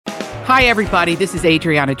Hi, everybody. This is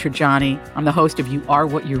Adriana Trajani. I'm the host of You Are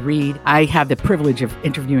What You Read. I have the privilege of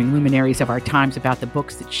interviewing luminaries of our times about the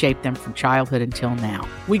books that shaped them from childhood until now.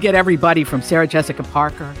 We get everybody from Sarah Jessica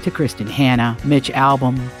Parker to Kristen Hanna, Mitch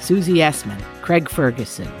Albom, Susie Essman, Craig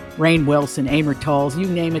Ferguson, Rainn Wilson, Amor Tolls, you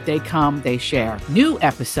name it, they come, they share. New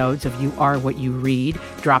episodes of You Are What You Read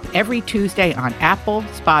drop every Tuesday on Apple,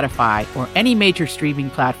 Spotify, or any major streaming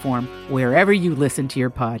platform wherever you listen to your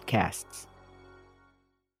podcasts.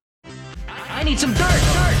 I need some dirt.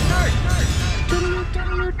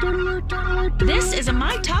 This is a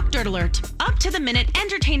My Talk Dirt Alert. Up to the minute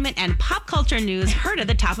entertainment and pop culture news heard at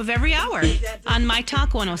the top of every hour on My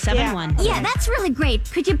Talk 107.1. Yeah, that's really great.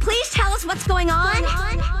 Could you please tell us what's going on?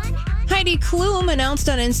 Heidi Klum announced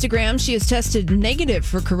on Instagram she has tested negative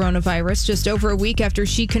for coronavirus just over a week after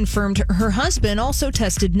she confirmed her husband also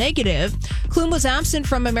tested negative. Klum was absent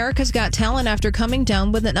from America's Got Talent after coming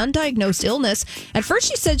down with an undiagnosed illness. At first,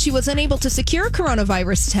 she said she was unable to secure a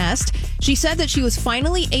coronavirus test. She said that she was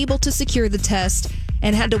finally able to secure the test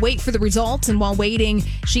and had to wait for the results. And while waiting,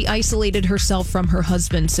 she isolated herself from her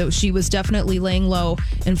husband. So she was definitely laying low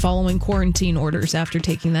and following quarantine orders after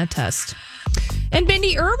taking that test. And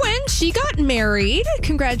Bindi Irwin, she got married.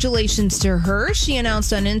 Congratulations to her. She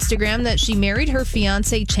announced on Instagram that she married her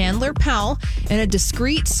fiancé Chandler Powell in a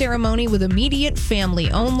discreet ceremony with immediate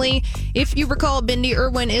family only. If you recall, Bindi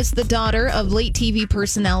Irwin is the daughter of late TV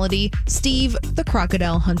personality Steve the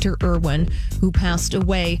Crocodile Hunter Irwin, who passed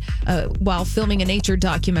away while filming a nature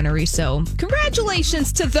documentary. So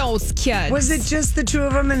congratulations to those kids. Was it just the two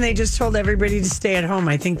of them and they just told everybody to stay at home?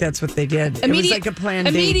 I think that's what they did. It was like a planned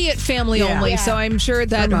date. Immediate family only. Yeah. So I'm sure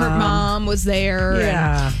that her mom was there.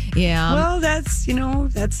 Yeah. Yeah. Well, it's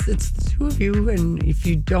the two of you. And if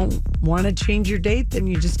you don't want to change your date, then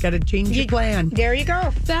you just got to change your plan. There you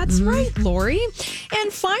go. That's right, Lori.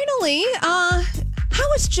 And finally,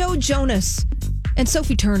 how is Joe Jonas and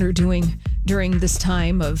Sophie Turner doing during this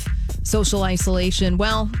time of social isolation?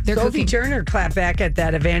 Well, Sophie Turner clapped back at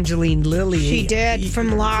that Evangeline Lilly. She did,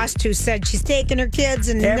 from Lost, who said she's taking her kids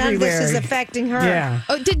and none of this is affecting her. Yeah.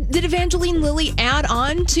 Oh, did Evangeline Lilly add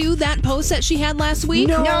on to that post that she had last week?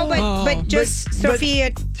 No, but Sophia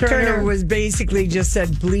Turner was basically just said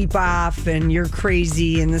bleep off and you're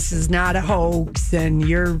crazy and this is not a hoax and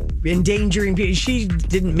you're endangering people. She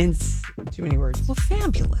didn't mince too many words. Well,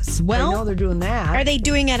 fabulous. Well, I know they're doing that. Are they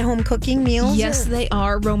doing at-home cooking meals? Yes, they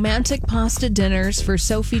are. Romantic pasta dinners for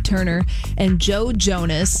Sophie Turner and Joe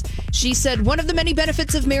Jonas. She said one of the many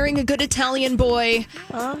benefits of marrying a good Italian boy,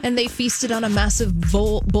 and they feasted on a massive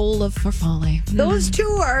bowl of farfalle. Those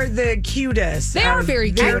two are the cutest. They are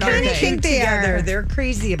very cute. I kind of think they are. They're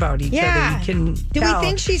crazy about each Yeah. other. You can Do tell. we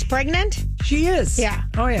think she's pregnant? She is? Yeah.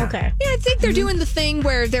 Oh, yeah. Okay. Yeah, I think they're doing the thing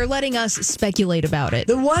where they're letting us speculate about it.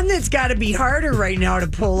 The one that's got to be harder right now to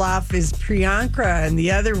pull off is Priyanka and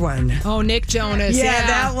the other one. Oh, Nick Jonas. Yeah,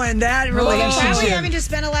 that one. That They're relationship. probably having to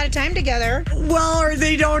spend a lot of time together. Well, or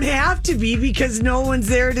they don't have to be because no one's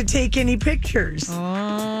there to take any pictures. You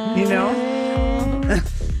know?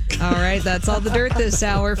 All right, that's all the dirt this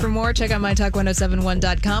hour. For more, check out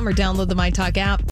mytalk1071.com or download the MyTalk app.